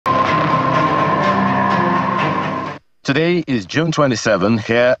Today is June 27.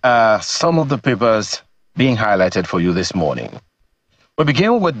 Here are some of the papers being highlighted for you this morning. We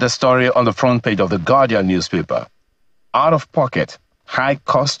begin with the story on the front page of the Guardian newspaper. Out of pocket, high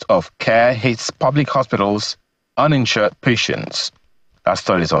cost of care hits public hospitals, uninsured patients. That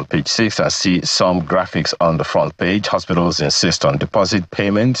story is on page 6. I see some graphics on the front page. Hospitals insist on deposit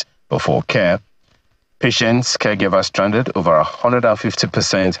payment before care. Patients, caregivers stranded over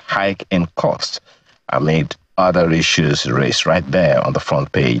 150% hike in cost amid other issues raised right there on the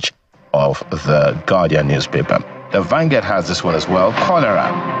front page of the Guardian newspaper. The Vanguard has this one as well. Cholera.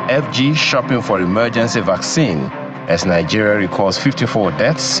 FG shopping for emergency vaccine as Nigeria records 54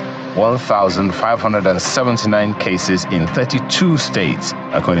 deaths, 1,579 cases in 32 states,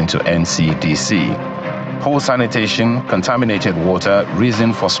 according to NCDC. Poor sanitation, contaminated water,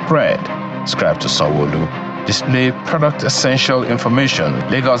 reason for spread. Scribe to Sanwo-Olu. Display product essential information.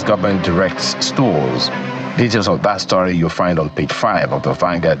 Lagos government directs stores. Details of that story you'll find on page 5 of the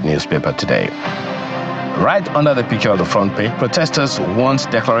Vanguard newspaper today. Right under the picture of the front page, protesters want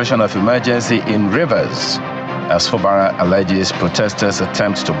declaration of emergency in Rivers. As Fubara alleges protesters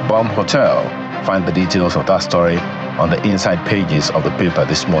attempt to bomb hotel. Find the details of that story on the inside pages of the paper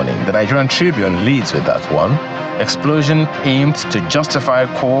this morning. The Nigerian Tribune leads with that one. Explosion aimed to justify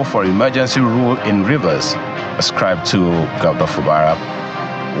call for emergency rule in Rivers, ascribed to Governor Fubara.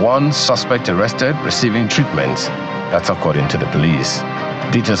 One suspect arrested, receiving treatment. That's according to the police.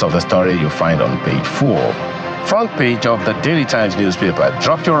 Details of the story you'll find on page 4. Front page of the Daily Times newspaper.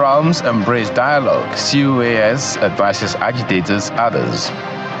 Drop your arms, embrace dialogue. CUAS advises agitators, others.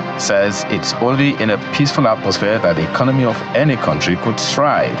 Says it's only in a peaceful atmosphere that the economy of any country could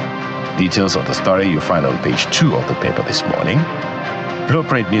thrive. Details of the story you find on page 2 of the paper this morning.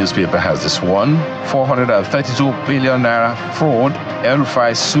 Blueprint newspaper has this one. 432 billion naira fraud.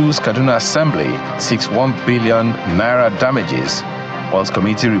 El-Rufai sues Kaduna Assembly, seeks 1 billion naira damages. Once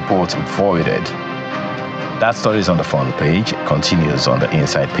committee report voided. That story is on the front page. It continues on the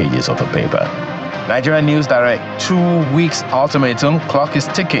inside pages of the paper. Nigerian News Direct, 2 weeks ultimatum, clock is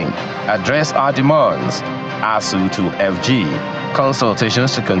ticking. Address our demands. ASU to FG.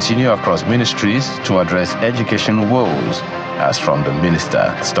 Consultations to continue across ministries to address education woes. As from the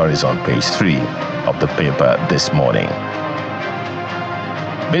minister, stories on page 3 of the paper this morning.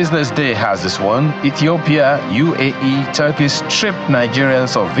 Business Day has this one. Ethiopia, UAE, Turkey strip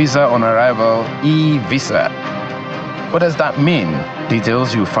Nigerians of visa on arrival, e-visa. What does that mean?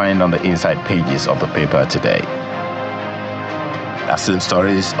 Details you find on the inside pages of the paper today. That's in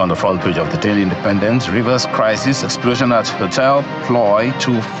stories on the front page of the Daily Independent. Rivers crisis, explosion at hotel, ploy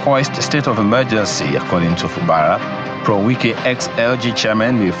to foist state of emergency, according to Fubara. Pro-Wiki ex-LG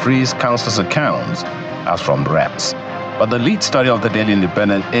chairman will freeze council's accounts, as from reps. But the lead story of the Daily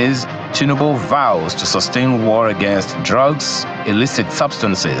Independent is Tinubu vows to sustain war against drugs, illicit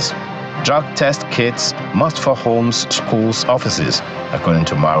substances. Drug test kits must for homes, schools, offices, according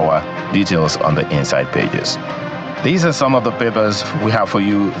to Marwa. Details on the inside pages. These are some of the papers we have for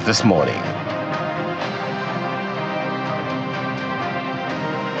you this morning.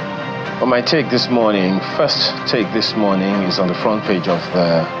 On my take this morning, first take this morning is on the front page of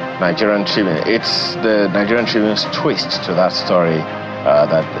the Nigerian Tribune. It's the Nigerian Tribune's twist to that story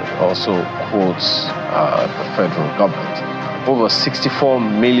that also quotes the federal government. Over 64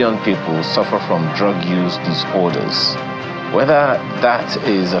 million people suffer from drug use disorders. Whether that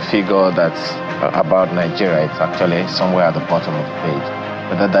is a figure that's about Nigeria, it's actually somewhere at the bottom of the page.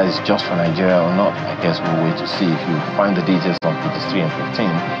 Whether that is just for Nigeria or not, I guess we'll wait to see. If you find the details on pages 3 and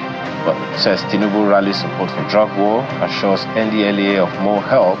 15. But it says Tinubu rally support for drug war, assures NDLEA of more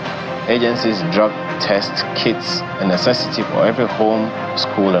help, agencies drug test kits a necessity for every home,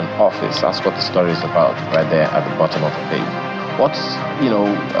 school and office. That's what the story is about right there at the bottom of the page. What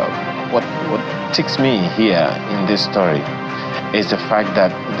ticks me here in this story is the fact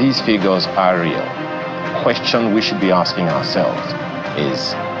that these figures are real. The question we should be asking ourselves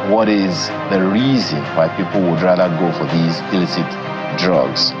is, what is the reason why people would rather go for these illicit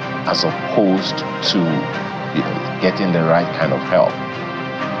drugs as opposed to getting the right kind of help?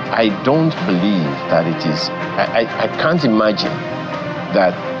 I don't believe that it is. I can't imagine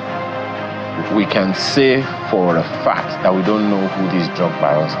that we can say for a fact that we don't know who these drug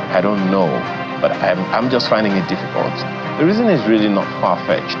barons are. I don't know, but I'm just finding it difficult. The reason is really not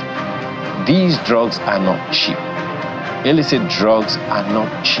far-fetched. These drugs are not cheap. Illicit drugs are not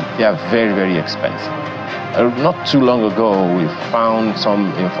cheap. They are very, very expensive. Not too long ago, we found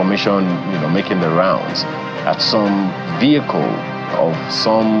some information, making the rounds that some vehicle of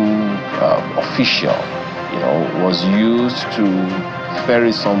some official, was used to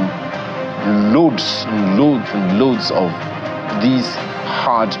ferry some loads and loads and loads of these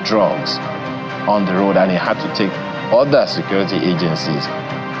hard drugs on the road, and he had to take other security agencies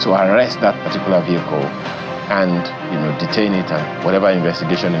to arrest that particular vehicle and detain it, and whatever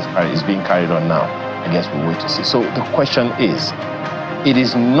investigation is being carried on now, I guess we'll wait to see. So the question is, it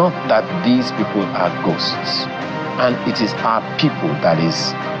is not that these people are ghosts, and it is our people that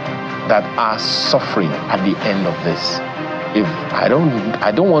are suffering at the end of this. If I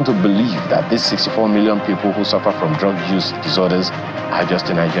don't want to believe that these 64 million people who suffer from drug use disorders are just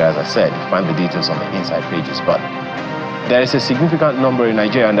in Nigeria. As I said, you find the details on the inside pages, but there is a significant number in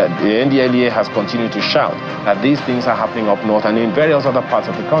Nigeria, and that the NDLEA has continued to shout that these things are happening up north and in various other parts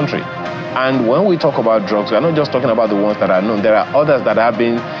of the country. And when we talk about drugs, we are not just talking about the ones that are known. There are others that are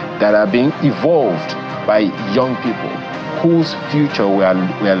being evolved by young people whose future we are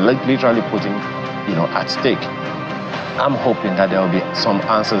literally putting, at stake. I'm hoping that there will be some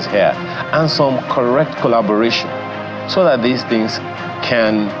answers here and some correct collaboration so that these things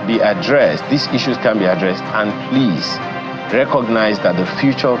can be addressed, these issues can be addressed, and please recognize that the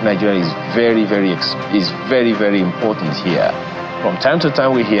future of Nigeria is very, very important here. From time to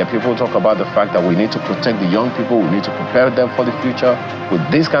time we hear people talk about the fact that we need to protect the young people, we need to prepare them for the future. With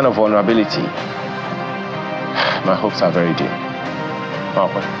this kind of vulnerability, my hopes are very dim.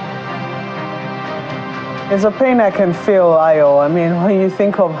 It's a pain I can feel, Ayo. I mean, when you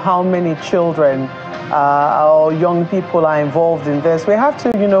think of how many children or young people are involved in this, we have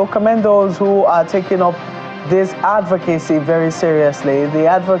to, commend those who are taking up this advocacy very seriously. The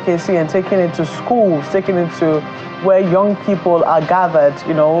advocacy and taking it to schools, taking it to where young people are gathered,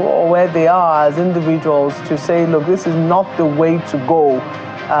 or where they are as individuals, to say, look, this is not the way to go.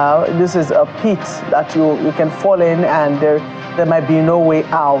 This is a pit that you can fall in, and there might be no way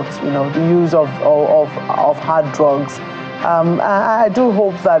out. The use of hard drugs. I do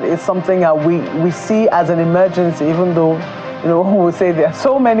hope that it's something that we see as an emergency, even though we say there are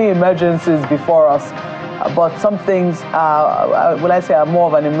so many emergencies before us. But some things, will I say, are more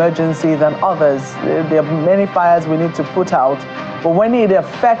of an emergency than others. There are many fires we need to put out. But when it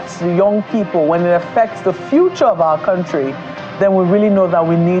affects the young people, when it affects the future of our country, then we really know that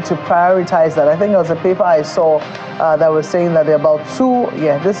we need to prioritize that. I think there was a paper I saw that was saying that there are about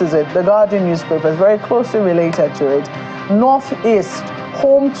this is it, the Guardian newspaper is very closely related to it. Northeast,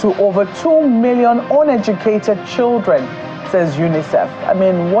 home to over 2 million uneducated children, says UNICEF. I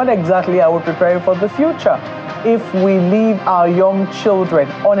mean, what exactly are we preparing for the future if we leave our young children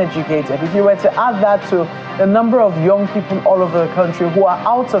uneducated? If you were to add that to the number of young people all over the country who are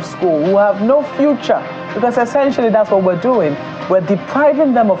out of school, who have no future, because essentially that's what we're doing. We're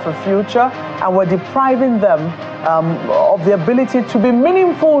depriving them of a future, and we're depriving them of the ability to be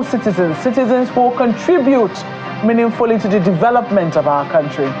meaningful citizens who contribute meaningfully to the development of our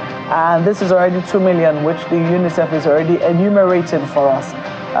country. And this is already 2 million, which the UNICEF is already enumerating for us.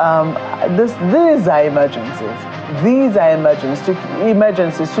 These are emergencies. These are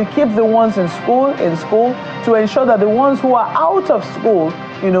emergencies to keep the ones in school, to ensure that the ones who are out of school,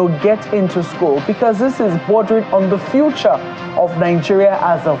 get into school, because this is bordering on the future of Nigeria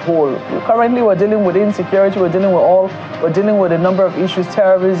as a whole. Currently, we're dealing with insecurity, we're dealing with a number of issues,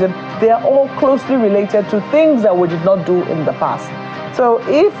 terrorism. They are all closely related to things that we did not do in the past. So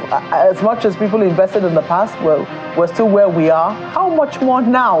if, as much as people invested in the past, we're still where we are, how much more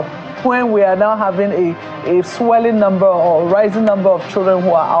now, when we are now having a swelling number or rising number of children who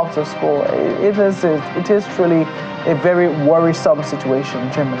are out of school? It is truly a very worrisome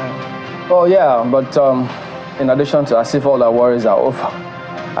situation, generally. Well, yeah, but in addition to as if all our worries are over,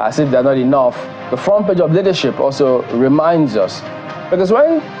 as if they're not enough, the front page of Leadership also reminds us, because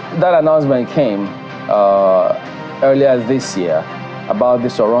when that announcement came earlier this year about the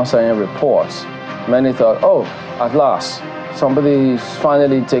Soronsayen reports, many thought, oh, at last, somebody is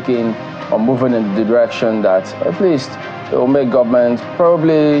finally taking or moving in the direction that at least it will make government,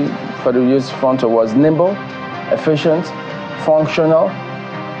 probably for the use front towards nimble, efficient, functional,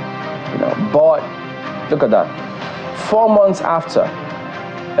 but look at that. 4 months after,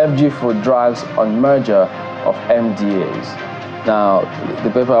 FG Food drives on merger of MDAs. Now, the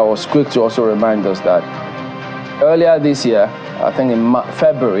paper was quick to also remind us that earlier this year, I think in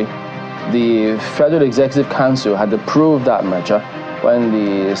February, the Federal Executive Council had approved that merger when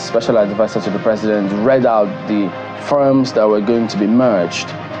the Special Advisor to the President read out the firms that were going to be merged.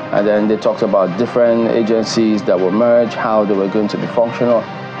 And then they talked about different agencies that were merged, how they were going to be functional.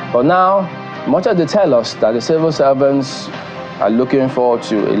 But now, much as they tell us that the civil servants are looking forward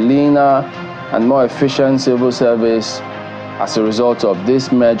to a leaner and more efficient civil service, as a result of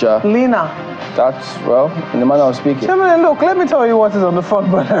this merger. Lena. That's, well, in the manner of speaking. Chairman, look, let me tell you what is on the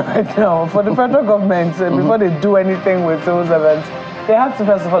front burner right now. For the federal government, before they do anything with civil servants, they have to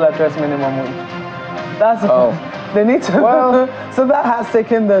first of all address minimum wage. That's they need to. Well, so that has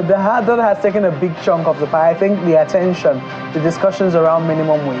taken that has taken a big chunk of the pie. I think the attention, the discussions around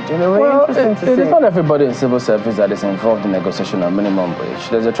minimum wage. And interesting to see. It is not everybody in civil service that is involved in negotiation of minimum wage.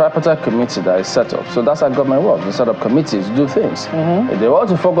 There's a tripartite committee that is set up. So that's how government works. They set up committees to do things. If they want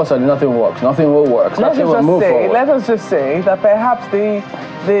to focus on nothing works, nothing will work, nothing will move forward. Let us just say that perhaps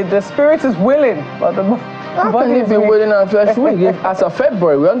the spirit is willing, but the How can it be willing and flesh weak? As of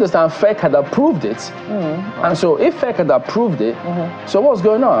February, we understand FEC had approved it. And so if FEC had approved it, so what's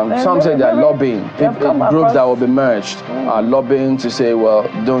going on? Some say they're lobbying. Groups that will be merged are lobbying to say, well,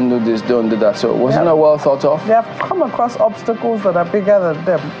 don't do this, don't do that. So wasn't it well thought of? They have come across obstacles that are bigger than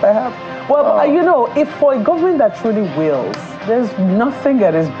them, perhaps. Well, you know, if for a government that truly wills, there's nothing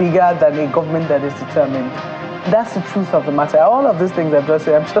that is bigger than a government that is determined. That's the truth of the matter. All of these things I've just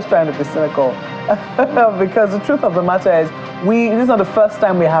said, I'm just trying to be cynical. Because the truth of the matter is, this is not the first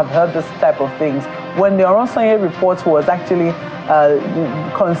time we have heard this type of things. When the Oronsanye report was actually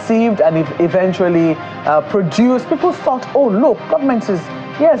conceived and eventually produced, people thought, oh, look, government is,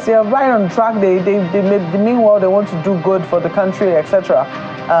 yes, they're right on track. Meanwhile, they want to do good for the country, etc.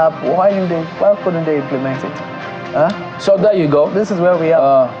 Why couldn't they implement it? So there you go. This is where we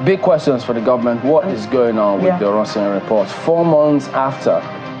are. Big questions for the government. What is going on with the Oronsanye report? 4 months after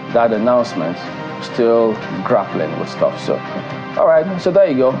that announcement, still grappling with stuff. So, all right. So there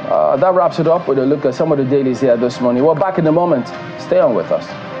you go. That wraps it up with a look at some of the dailies here this morning. We're back in a moment. Stay on with us.